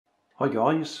Hi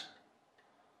guys,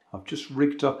 I've just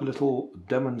rigged up a little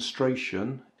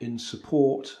demonstration in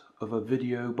support of a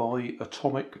video by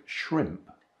Atomic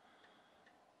Shrimp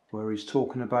where he's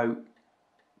talking about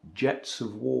jets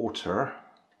of water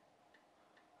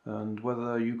and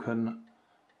whether you can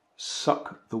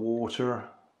suck the water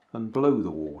and blow the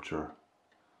water.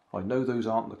 I know those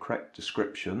aren't the correct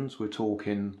descriptions. We're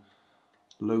talking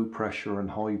low pressure and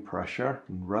high pressure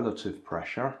and relative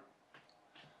pressure.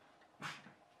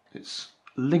 It's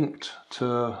linked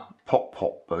to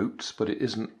pop-pop boats, but it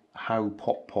isn't how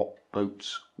pop-pop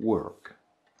boats work,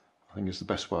 I think is the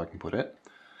best way I can put it.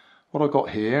 What I've got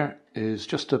here is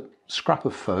just a scrap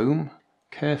of foam,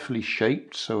 carefully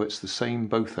shaped so it's the same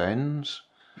both ends.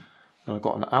 And I've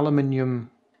got an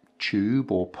aluminium tube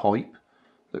or pipe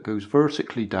that goes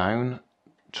vertically down,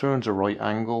 turns a right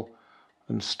angle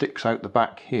and sticks out the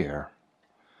back here.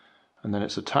 And then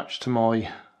it's attached to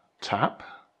my tap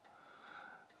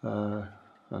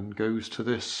and goes to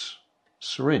this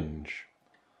syringe.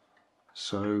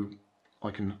 So I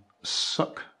can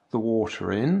suck the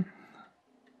water in.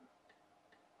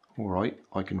 Alright,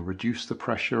 I can reduce the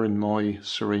pressure in my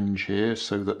syringe here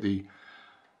so that the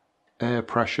air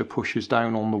pressure pushes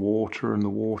down on the water and the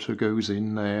water goes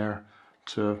in there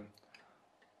to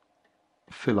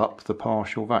fill up the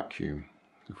partial vacuum,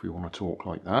 if we want to talk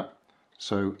like that.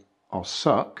 So I'll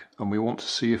suck, and we want to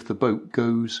see if the boat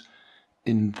goes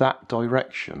in that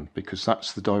direction, because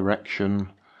that's the direction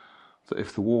that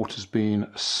if the water's being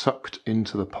sucked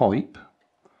into the pipe,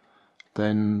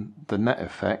 then the net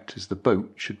effect is the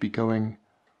boat should be going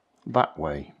that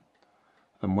way.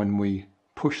 And when we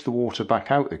push the water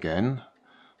back out again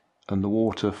and the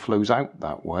water flows out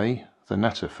that way, the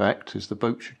net effect is the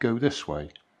boat should go this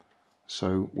way.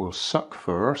 So we'll suck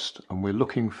first, and we're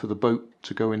looking for the boat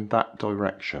to go in that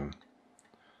direction.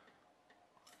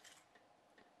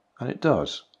 And it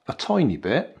does, a tiny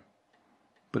bit,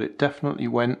 but it definitely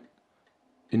went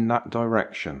in that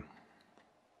direction.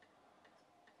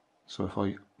 So if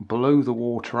I blow the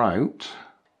water out,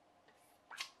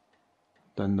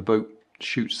 then the boat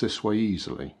shoots this way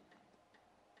easily.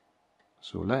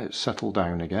 So we'll let it settle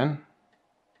down again.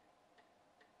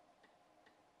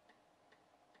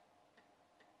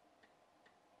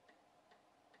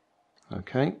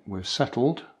 Okay, we're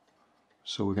settled.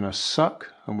 So we're going to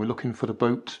suck, and we're looking for the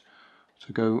boat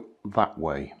to go that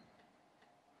way.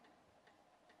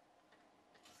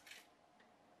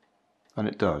 And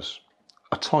it does,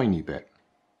 a tiny bit.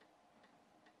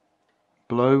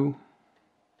 Blow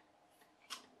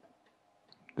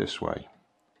this way.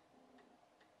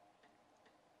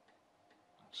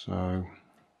 So,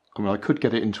 I mean, I could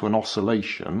get it into an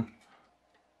oscillation,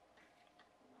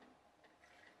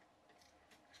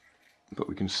 but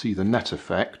we can see the net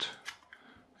effect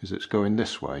is it's going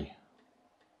this way.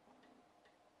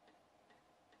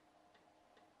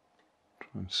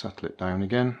 And settle it down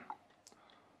again.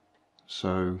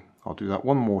 So I'll do that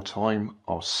one more time.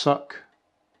 I'll suck,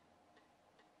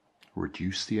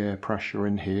 reduce the air pressure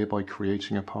in here by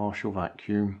creating a partial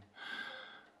vacuum.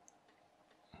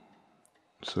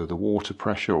 So the water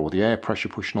pressure, or the air pressure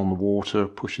pushing on the water,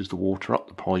 pushes the water up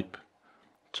the pipe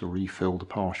to refill the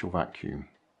partial vacuum,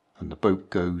 and the boat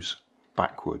goes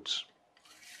backwards.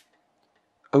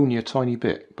 Only a tiny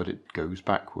bit, but it goes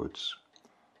backwards.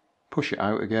 Push it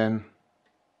out again,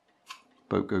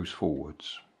 boat goes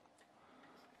forwards.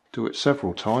 Do it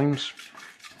several times,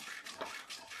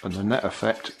 and the net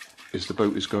effect is the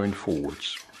boat is going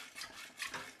forwards.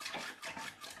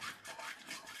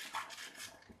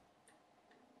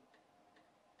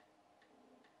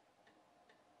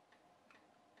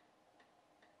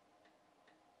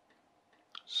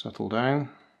 Settle down,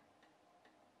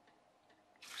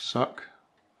 suck,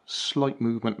 slight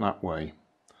movement that way,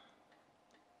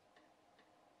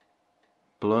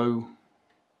 blow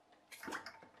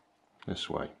this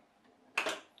way.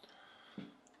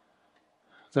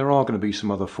 There are going to be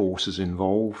some other forces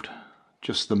involved,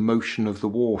 just the motion of the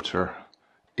water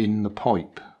in the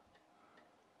pipe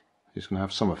is going to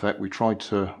have some effect. We tried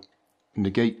to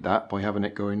negate that by having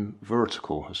it going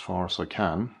vertical as far as I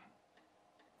can.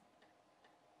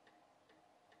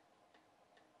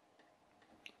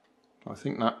 I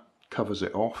think that covers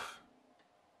it off,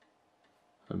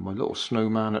 and my little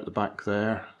snowman at the back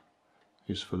there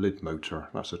is for lid motor.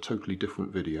 That's a totally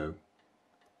different video.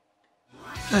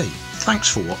 Hey, thanks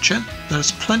for watching.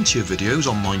 There's plenty of videos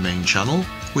on my main channel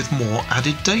with more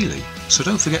added daily, so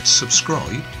don't forget to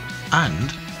subscribe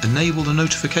and enable the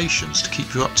notifications to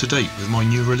keep you up to date with my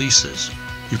new releases.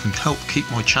 You can help keep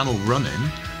my channel running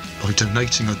by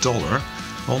donating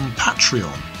 $1 on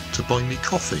Patreon to buy me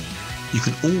coffee. You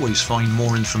can always find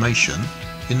more information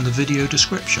in the video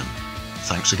description.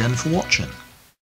 Thanks again for watching.